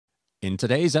In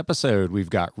today's episode, we've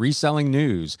got reselling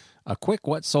news, a quick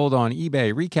what sold on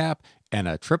eBay recap, and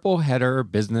a triple header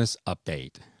business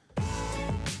update.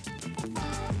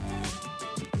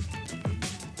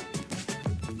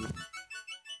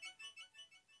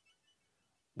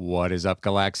 What is up,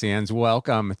 Galaxians?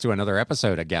 Welcome to another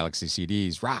episode of Galaxy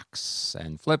CDs, Rocks,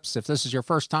 and Flips. If this is your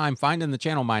first time finding the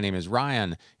channel, my name is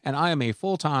Ryan, and I am a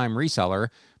full-time reseller,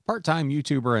 part-time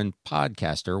YouTuber, and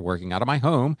podcaster working out of my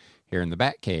home here in the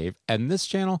Batcave, and this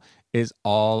channel is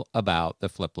all about the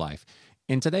flip life.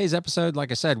 In today's episode,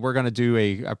 like I said, we're going to do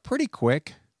a pretty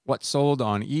quick what sold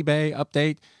on eBay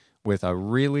update with a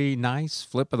really nice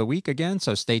flip of the week again,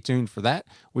 so stay tuned for that.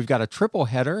 We've got a triple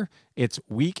header. It's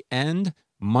weekend,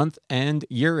 month end,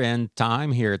 year end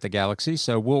time here at the Galaxy.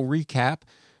 So we'll recap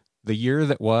the year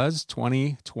that was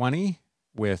 2020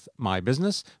 with my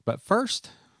business. But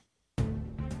first,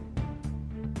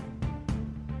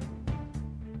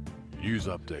 news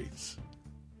updates.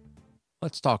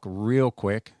 let's talk real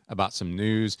quick about some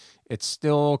news. It's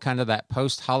still kind of that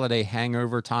post-holiday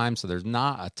hangover time, so there's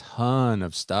not a ton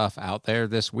of stuff out there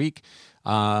this week.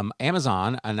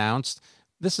 Amazon announced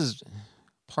this is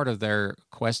part of their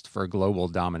quest for global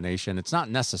domination. It's not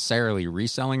necessarily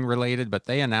reselling related, but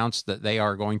they announced that they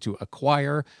are going to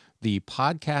acquire the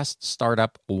podcast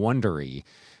startup Wondery.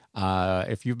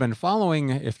 If you've been following,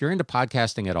 if you're into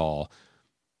podcasting at all,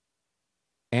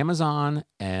 Amazon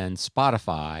and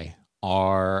Spotify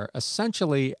are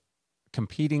essentially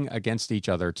competing against each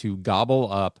other to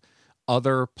gobble up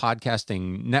other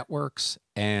podcasting networks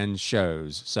and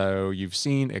shows. So you've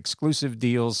seen exclusive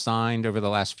deals signed over the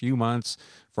last few months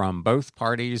from both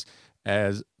parties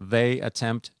as they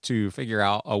attempt to figure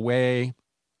out a way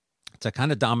to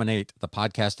kind of dominate the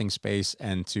podcasting space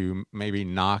and to maybe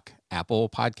knock Apple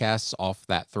Podcasts off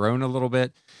that throne a little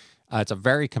bit. It's a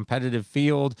very competitive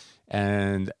field,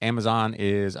 and Amazon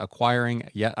is acquiring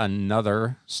yet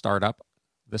another startup,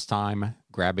 this time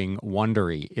grabbing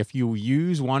Wondery. If you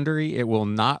use Wondery, it will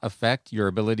not affect your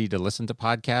ability to listen to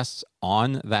podcasts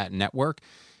on that network.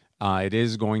 It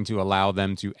is going to allow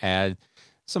them to add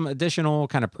some additional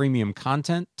kind of premium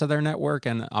content to their network,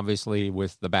 and obviously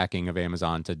with the backing of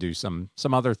Amazon to do some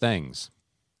other things.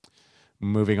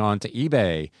 Moving on to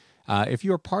eBay. If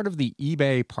you are part of the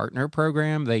eBay Partner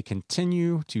Program, they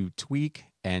continue to tweak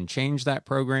and change that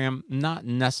program, not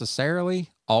necessarily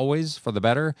always for the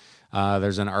better.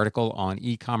 There's an article on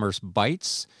e-commerce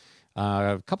Bytes.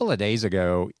 A couple of days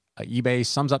ago, eBay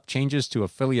sums up changes to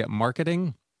affiliate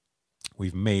marketing.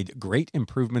 We've made great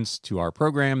improvements to our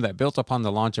program that built upon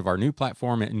the launch of our new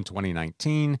platform in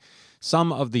 2019.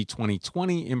 Some of the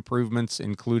 2020 improvements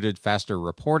included faster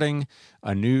reporting,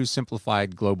 a new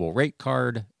simplified global rate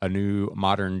card, a new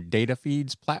modern data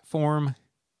feeds platform,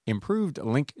 improved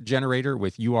link generator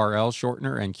with URL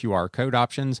shortener and QR code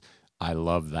options. I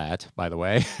love that, by the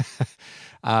way.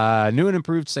 New and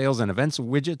improved sales and events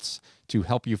widgets to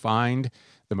help you find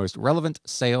the most relevant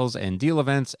sales and deal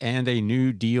events, and a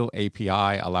new deal API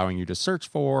allowing you to search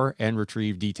for and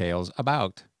retrieve details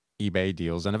about eBay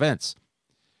deals and events.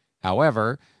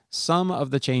 However, some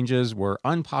of the changes were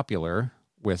unpopular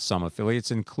with some affiliates,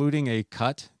 including a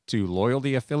cut to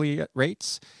loyalty affiliate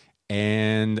rates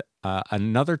and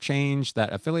another change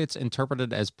that affiliates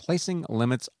interpreted as placing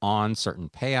limits on certain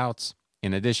payouts.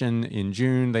 In addition, in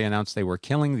June, they announced they were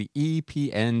killing the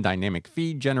EPN dynamic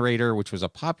feed generator, which was a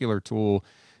popular tool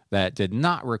that did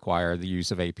not require the use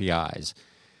of APIs.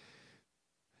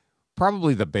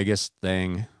 Probably the biggest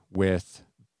thing with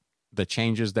the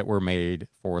changes that were made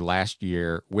for last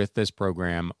year with this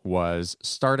program was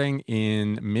starting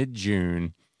in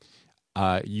mid-June,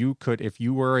 you could, if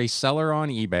you were a seller on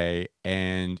eBay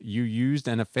and you used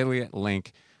an affiliate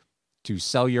link to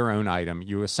sell your own item,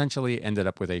 you essentially ended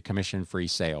up with a commission-free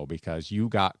sale because you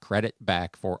got credit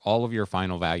back for all of your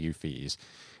final value fees.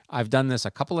 I've done this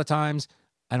a couple of times.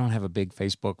 I don't have a big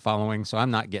Facebook following, so I'm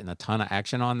not getting a ton of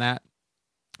action on that.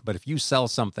 But if you sell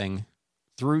something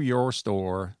through your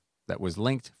store that was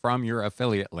linked from your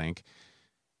affiliate link,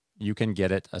 you can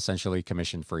get it essentially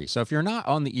commission-free. So if you're not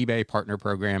on the eBay Partner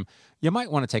Program, you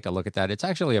might want to take a look at that. It's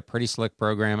actually a pretty slick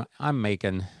program.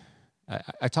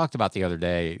 I talked about the other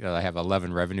day that I have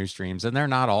 11 revenue streams, and they're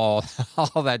not all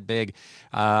that big.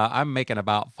 I'm making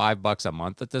about $5 a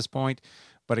month at this point.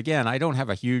 But again, I don't have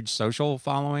a huge social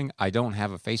following. I don't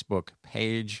have a Facebook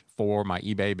page for my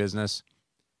eBay business.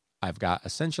 I've got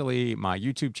essentially my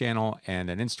YouTube channel and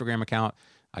an Instagram account.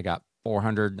 I got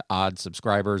 400 odd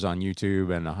subscribers on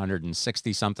YouTube and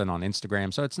 160 something on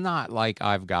Instagram. So it's not like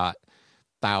I've got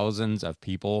thousands of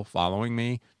people following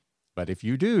me. But if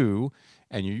you do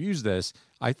and you use this,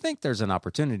 I think there's an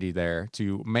opportunity there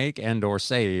to make and or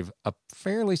save a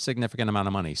fairly significant amount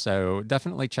of money. So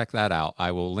definitely check that out.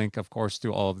 I will link, of course,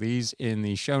 to all of these in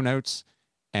the show notes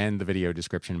and the video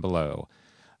description below.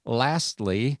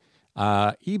 Lastly,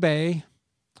 eBay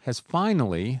has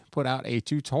finally put out a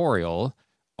tutorial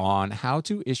on how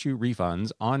to issue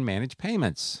refunds on managed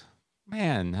payments.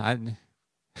 Man,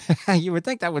 you would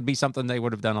think that would be something they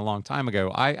would have done a long time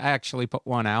ago. I actually put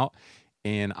one out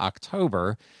in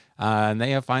October, and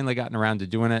they have finally gotten around to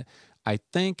doing it. I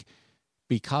think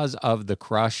because of the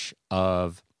crush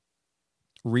of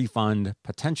refund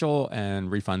potential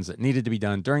and refunds that needed to be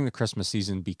done during the Christmas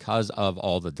season because of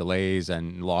all the delays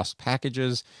and lost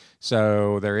packages.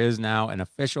 So there is now an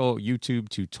official YouTube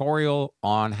tutorial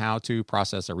on how to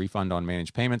process a refund on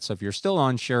managed payments. So if you're still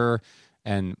unsure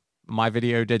and my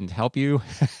video didn't help you,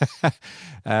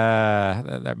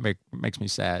 that makes me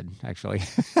sad, actually.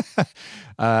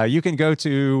 You can go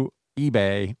to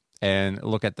eBay and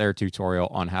look at their tutorial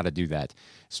on how to do that.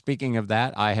 Speaking of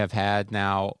that, I have had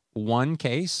now one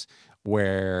case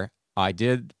where I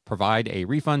did provide a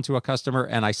refund to a customer,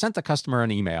 and I sent the customer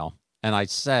an email, and I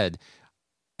said,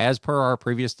 as per our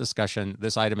previous discussion,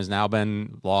 this item has now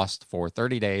been lost for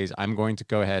 30 days. I'm going to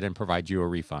go ahead and provide you a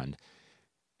refund.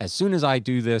 As soon as I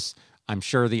do this, I'm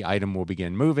sure the item will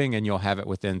begin moving and you'll have it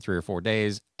within 3 or 4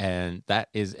 days. And that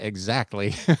is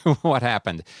exactly what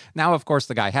happened. Now, of course,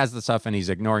 the guy has the stuff and he's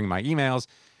ignoring my emails.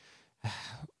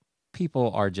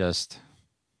 People are just...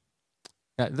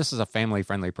 this is a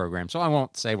family-friendly program, so I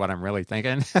won't say what I'm really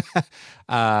thinking.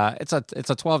 It's a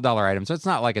 $12 item, so it's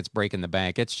not like it's breaking the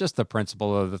bank. It's just the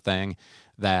principle of the thing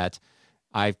that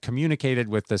I've communicated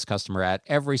with this customer at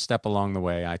every step along the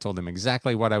way. I told him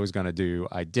exactly what I was going to do.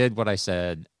 I did what I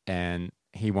said, and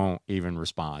he won't even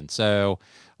respond. So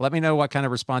let me know what kind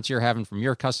of response you're having from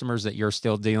your customers, that you're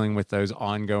still dealing with those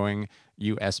ongoing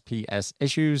USPS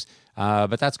issues.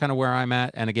 But that's kind of where I'm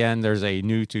at. And again, there's a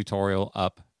new tutorial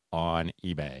up on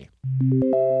eBay.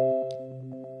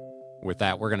 With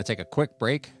that, we're going to take a quick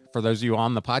break for those of you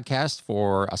on the podcast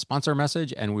for a sponsor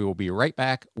message, and we will be right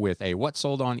back with a What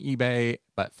Sold on eBay,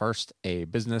 but first, a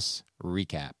business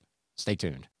recap. Stay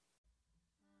tuned.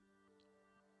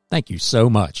 Thank you so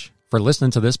much for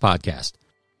listening to this podcast.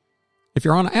 If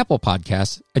you're on Apple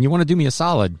Podcasts and you want to do me a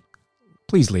solid,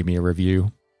 please leave me a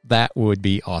review. That would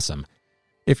be awesome.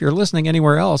 If you're listening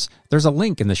anywhere else, there's a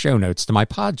link in the show notes to my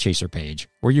Podchaser page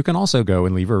where you can also go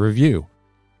and leave a review.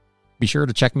 Be sure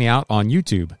to check me out on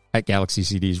YouTube at Galaxy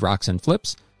CDs Rocks and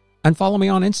Flips, and follow me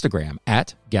on Instagram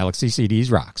at Galaxy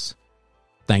CDs Rocks.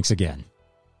 Thanks again.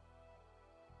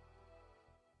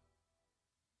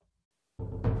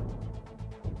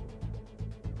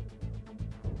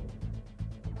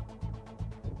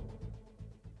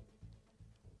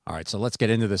 All right, so let's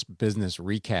get into this business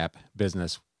recap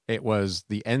business. It was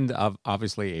the end of,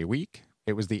 obviously, a week.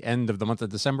 It was the end of the month of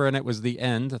December, and it was the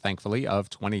end, thankfully,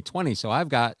 of 2020. So I've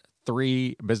got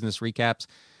 3 business recaps.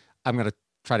 I'm going to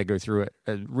try to go through it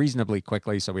reasonably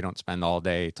quickly so we don't spend all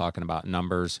day talking about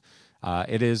numbers.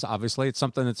 It is, obviously, it's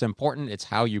something that's important. It's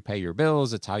how you pay your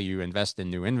bills. It's how you invest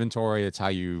in new inventory. It's how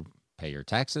you pay your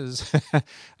taxes.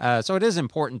 So it is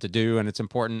important to do, and it's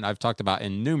important. I've talked about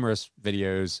in numerous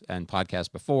videos and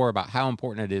podcasts before about how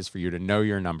important it is for you to know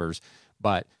your numbers,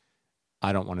 but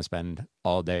I don't want to spend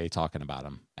all day talking about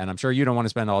them. And I'm sure you don't want to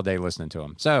spend all day listening to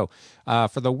them. So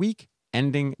for the week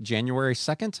ending January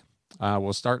 2nd,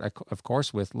 we'll start, of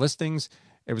course, with listings.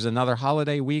 It was another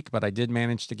holiday week, but I did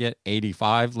manage to get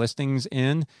 85 listings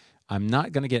in. I'm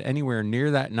not going to get anywhere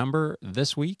near that number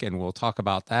this week, and we'll talk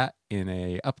about that in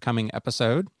an upcoming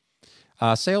episode.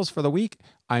 Sales for the week,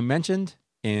 I mentioned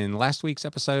in last week's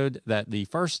episode that the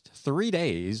first 3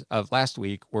 days of last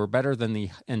week were better than the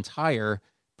entire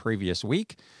previous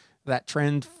week. That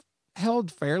trend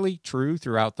held fairly true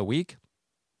throughout the week.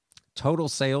 Total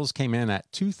sales came in at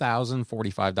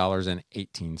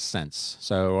 $2,045.18.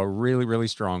 So a really, really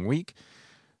strong week.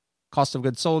 Cost of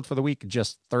goods sold for the week,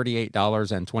 just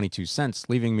 $38.22,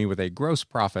 leaving me with a gross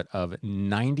profit of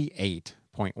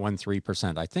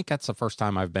 98.13%. I think that's the first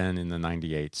time I've been in the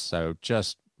 98s. So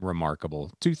just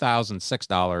remarkable.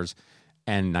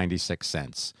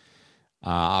 $2,006.96.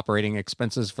 Operating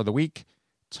expenses for the week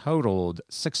totaled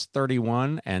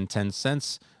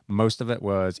 $631.10. Most of it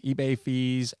was eBay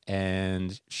fees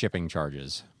and shipping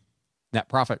charges. Net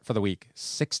profit for the week,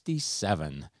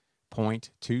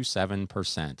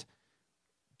 67.27%.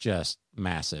 Just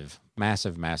massive,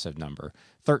 massive, massive number.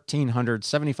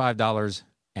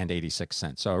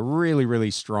 $1,375.86. So a really,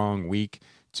 really strong week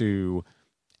to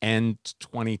end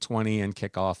 2020 and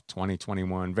kick off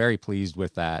 2021. Very pleased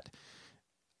with that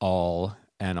all.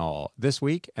 and all. This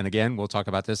week, and again, we'll talk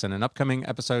about this in an upcoming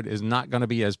episode, is not going to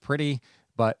be as pretty,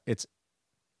 but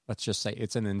let's just say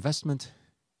it's an investment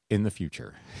in the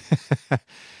future.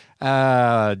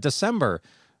 December,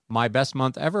 my best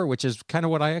month ever, which is kind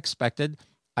of what I expected.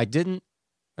 I didn't,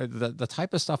 the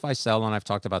type of stuff I sell, and I've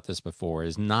talked about this before,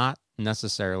 is not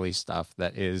necessarily stuff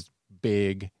that is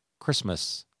big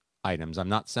Christmas items. I'm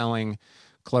not selling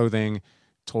clothing,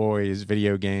 toys,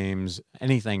 video games,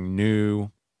 anything new.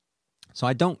 So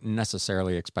I don't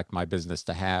necessarily expect my business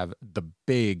to have the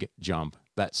big jump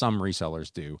that some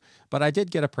resellers do. But I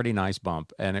did get a pretty nice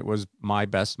bump, and it was my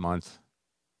best month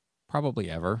probably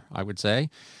ever, I would say.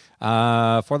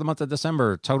 For the month of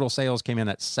December, total sales came in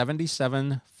at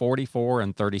 $77.44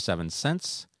 and 37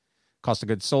 cents. Cost of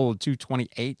goods sold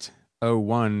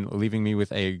 $228.01, leaving me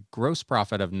with a gross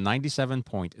profit of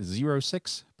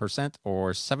 97.06%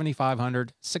 or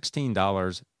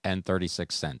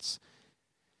 $7,516.36.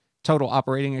 Total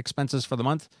operating expenses for the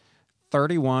month,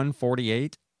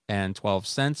 $31.48 and 12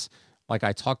 cents. Like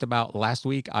I talked about last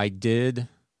week, I did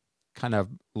kind of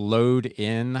load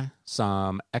in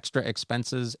some extra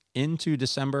expenses into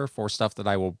December for stuff that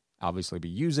I will obviously be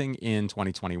using in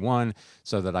 2021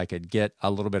 so that I could get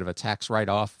a little bit of a tax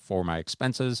write-off for my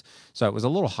expenses. So it was a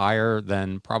little higher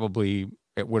than probably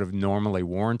it would have normally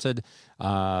warranted,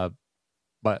 but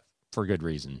for good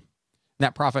reason.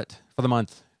 Net profit for the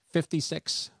month,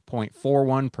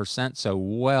 56.41%, so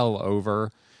well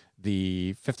over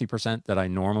the 50% that I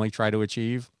normally try to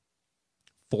achieve,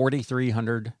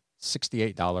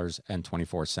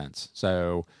 $4,368.24.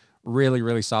 So really,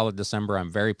 really solid December.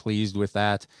 I'm very pleased with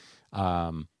that.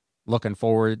 Looking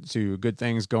forward to good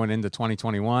things going into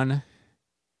 2021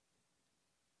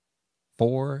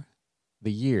 for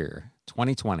the year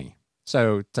 2020.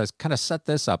 So to kind of set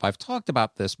this up, I've talked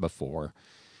about this before.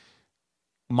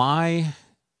 My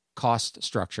cost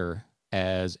structure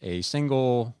as a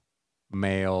single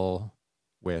male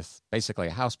with basically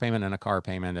a house payment and a car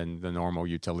payment and the normal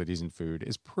utilities and food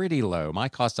is pretty low. My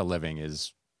cost of living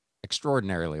is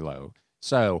extraordinarily low.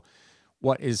 So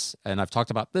and I've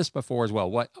talked about this before as well,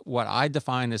 what I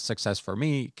define as success for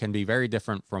me can be very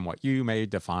different from what you may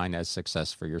define as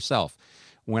success for yourself.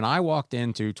 When I walked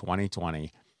into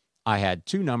 2020, I had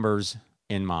two numbers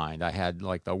in mind. I had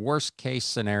like the worst case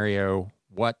scenario.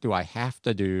 What do I have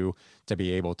to do to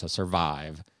be able to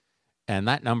survive? And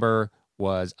that number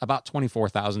was about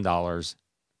 $24,000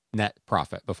 net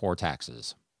profit before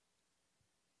taxes.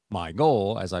 My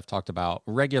goal, as I've talked about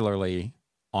regularly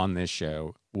on this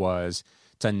show, was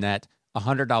to net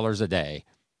 $100 a day,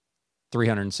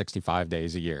 365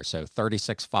 days a year. So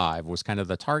 36.5 was kind of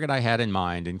the target I had in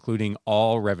mind, including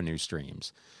all revenue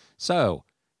streams. So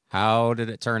how did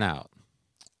it turn out?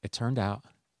 It turned out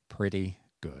pretty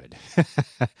good.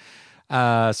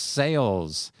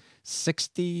 Sales,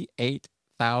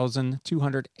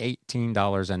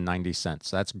 $68,218.90.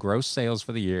 That's gross sales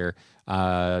for the year,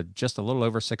 just a little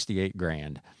over 68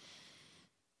 grand.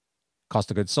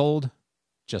 Cost of goods sold,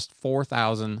 just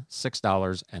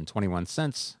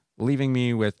 $4,006.21, leaving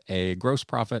me with a gross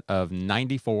profit of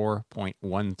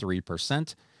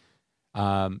 94.13%.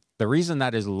 The reason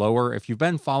that is lower, if you've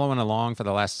been following along for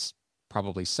the last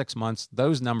probably 6 months,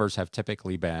 those numbers have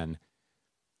typically been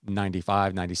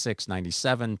 95, 96,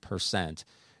 97%.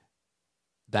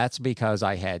 That's because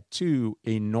I had two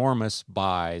enormous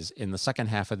buys in the second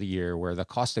half of the year where the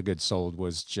cost of goods sold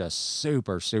was just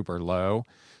super, super low.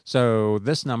 So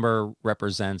this number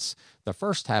represents the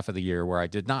first half of the year where I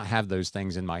did not have those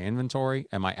things in my inventory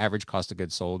and my average cost of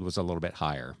goods sold was a little bit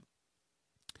higher.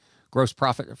 Gross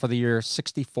profit for the year,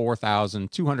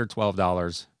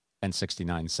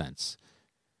 $64,212.69.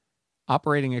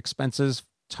 Operating expenses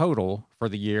total for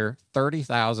the year,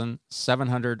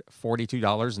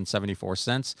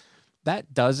 $30,742.74.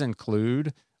 That does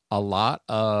include a lot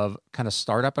of kind of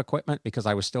startup equipment because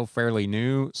I was still fairly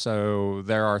new. So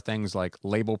there are things like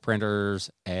label printers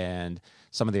and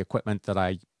some of the equipment that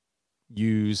I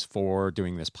use for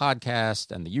doing this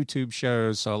podcast and the YouTube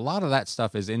shows. So a lot of that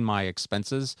stuff is in my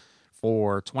expenses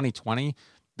for 2020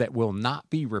 that will not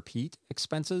be repeat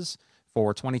expenses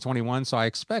for 2021. So I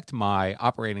expect my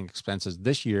operating expenses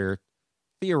this year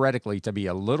theoretically to be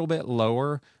a little bit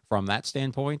lower from that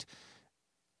standpoint.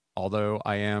 Although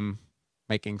I am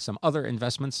making some other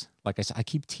investments. Like I said, I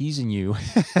keep teasing you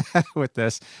with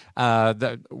this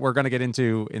that we're going to get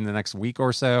into in the next week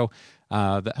or so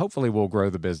that hopefully will grow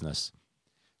the business.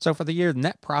 So for the year,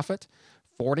 net profit,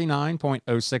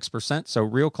 49.06%. So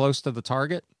real close to the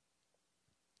target,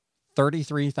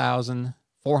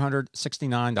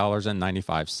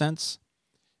 $33,469.95.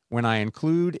 When I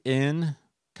include in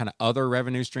kind of other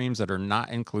revenue streams that are not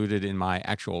included in my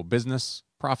actual business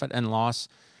profit and loss,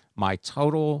 my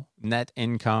total net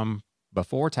income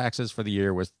before taxes for the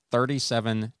year was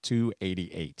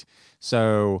 $37,288.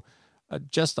 So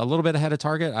just a little bit ahead of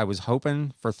target. I was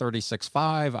hoping for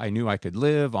 36.5. I knew I could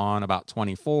live on about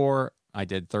 24. I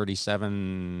did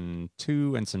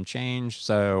 37.2 and some change.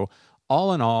 So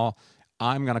all in all,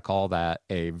 I'm going to call that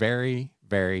a very,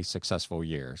 very successful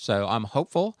year. So I'm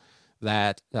hopeful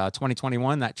that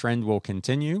 2021, that trend will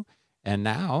continue. And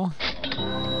now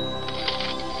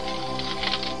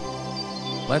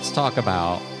let's talk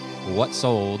about what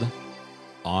sold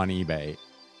on eBay.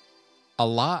 A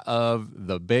lot of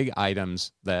the big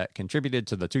items that contributed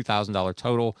to the $2,000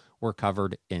 total were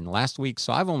covered in last week.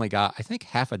 So I've only got, I think,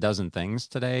 half a dozen things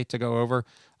today to go over,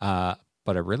 but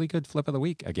a really good flip of the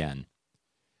week again.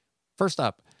 First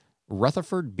up,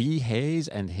 Rutherford B. Hayes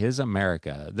and His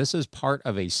America. This is part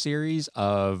of a series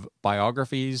of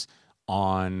biographies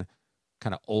on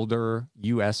kind of older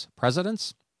U.S.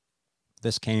 presidents.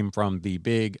 This came from the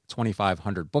big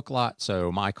 2,500 book lot.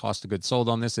 So my cost of goods sold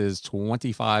on this is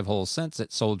 25 whole cents.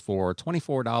 It sold for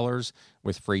 $24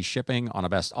 with free shipping on a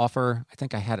best offer. I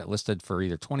think I had it listed for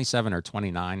either $27 or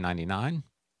 $29.99.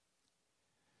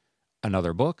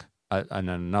 Another book,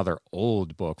 another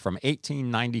old book from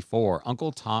 1894,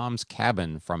 Uncle Tom's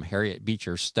Cabin from Harriet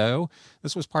Beecher Stowe.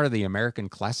 This was part of the American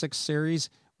Classics series.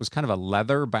 It was kind of a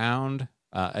leather-bound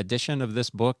edition of this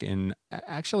book in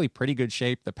actually pretty good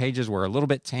shape. The pages were a little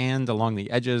bit tanned along the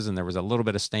edges, and there was a little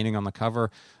bit of staining on the cover.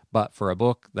 But for a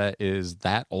book that is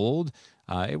that old,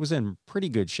 it was in pretty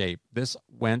good shape. This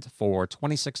went for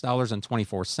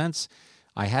 $26.24.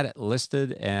 I had it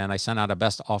listed, and I sent out a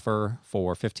best offer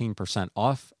for 15%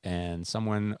 off, and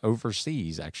someone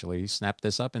overseas actually snapped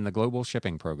this up in the global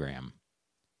shipping program.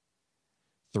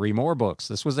 3 more books.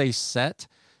 This was a set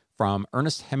from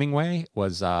Ernest Hemingway.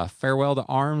 Was Farewell to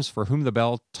Arms, For Whom the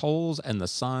Bell Tolls, and The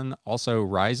Sun Also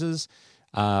Rises.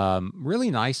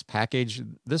 Really nice package.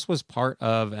 This was part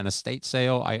of an estate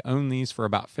sale. I own these for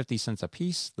about 50 cents a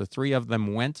piece. The 3 of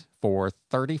them went for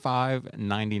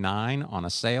 $35.99 on a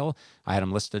sale. I had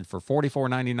them listed for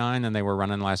 $44.99, and they were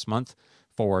running last month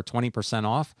for 20%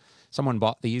 off. Someone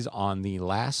bought these on the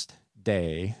last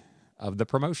day of the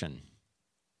promotion.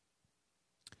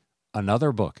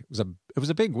 Another book. It was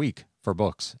a big week for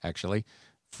books, actually.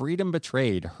 Freedom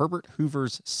Betrayed, Herbert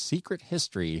Hoover's Secret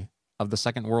History of the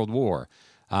Second World War.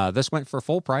 This went for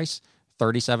full price,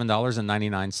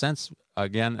 $37.99.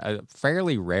 Again, a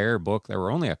fairly rare book. There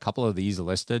were only a couple of these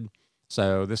listed,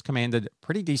 so this commanded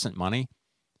pretty decent money.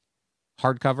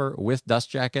 Hardcover with dust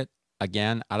jacket,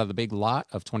 again, out of the big lot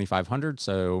of $2,500,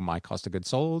 so my cost of goods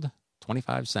sold,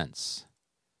 25 cents.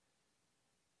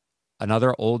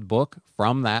 Another old book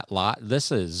from that lot.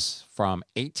 This is from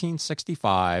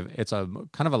 1865. It's a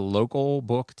kind of a local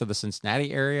book to the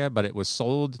Cincinnati area, but it was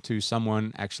sold to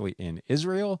someone actually in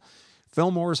Israel.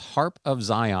 Fillmore's Harp of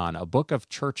Zion, a book of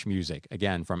church music,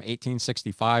 again, from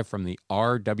 1865 from the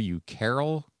R.W.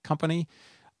 Carroll Company.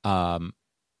 I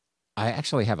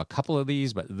actually have a couple of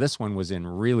these, but this one was in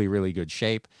really, really good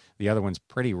shape. The other one's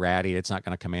pretty ratty. It's not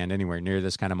going to command anywhere near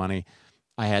this kind of money.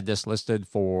 I had this listed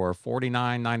for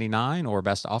 $49.99 or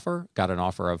best offer. Got an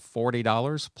offer of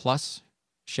 $40 plus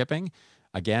shipping.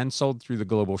 Again, sold through the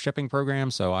global shipping program,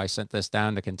 so I sent this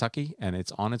down to Kentucky, and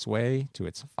it's on its way to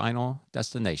its final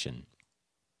destination.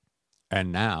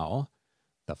 And now,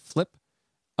 the flip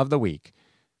of the week.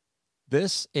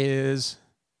 This is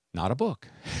not a book.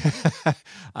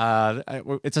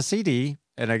 It's a CD,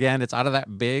 and again, it's out of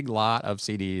that big lot of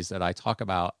CDs that I talk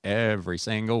about every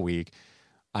single week.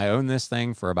 I own this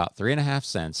thing for about 3.5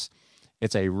 cents.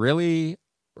 It's a really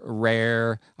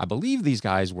rare, I believe these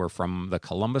guys were from the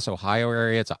Columbus, Ohio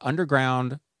area. It's an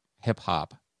underground hip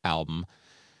hop album.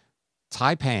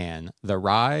 Taipan, The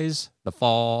Rise, The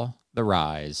Fall, The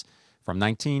Rise. From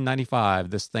 1995,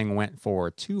 this thing went for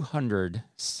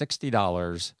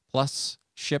 $260 plus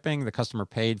shipping. The customer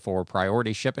paid for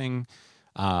priority shipping.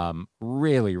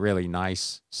 Really, really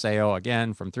nice sale.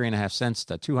 Again, from 3.5 cents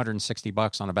to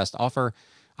 $260 on a best offer.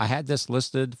 I had this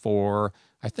listed for,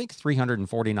 I think,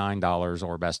 $349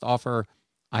 or best offer.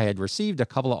 I had received a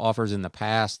couple of offers in the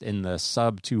past in the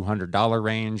sub $200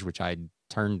 range, which I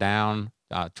turned down,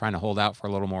 trying to hold out for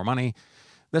a little more money.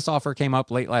 This offer came up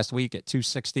late last week at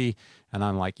 $260, and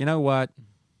I'm like, you know what?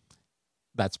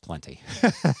 That's plenty.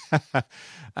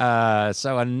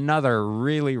 So another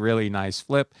really, really nice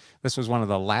flip. This was one of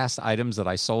the last items that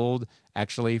I sold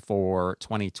actually for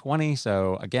 2020.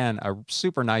 So again, a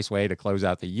super nice way to close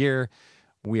out the year.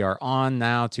 We are on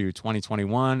now to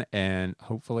 2021 and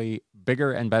hopefully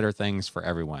bigger and better things for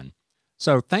everyone.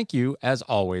 So thank you, as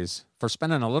always, for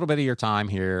spending a little bit of your time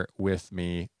here with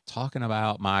me talking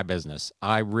about my business.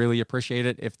 I really appreciate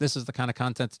it. If this is the kind of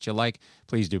content that you like,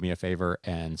 please do me a favor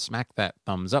and smack that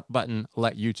thumbs up button.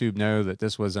 Let YouTube know that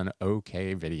this was an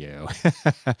okay video.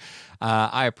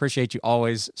 I appreciate you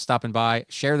always stopping by.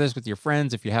 Share this with your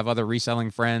friends. If you have other reselling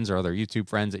friends or other YouTube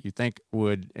friends that you think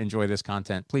would enjoy this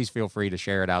content, please feel free to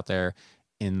share it out there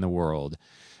in the world.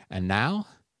 And now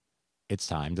it's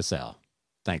time to sell.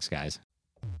 Thanks, guys.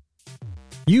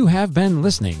 You have been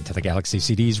listening to the Galaxy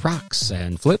CDs Rocks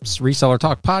and Flips Reseller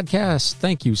Talk podcast.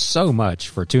 Thank you so much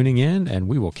for tuning in, and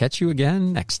we will catch you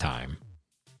again next time.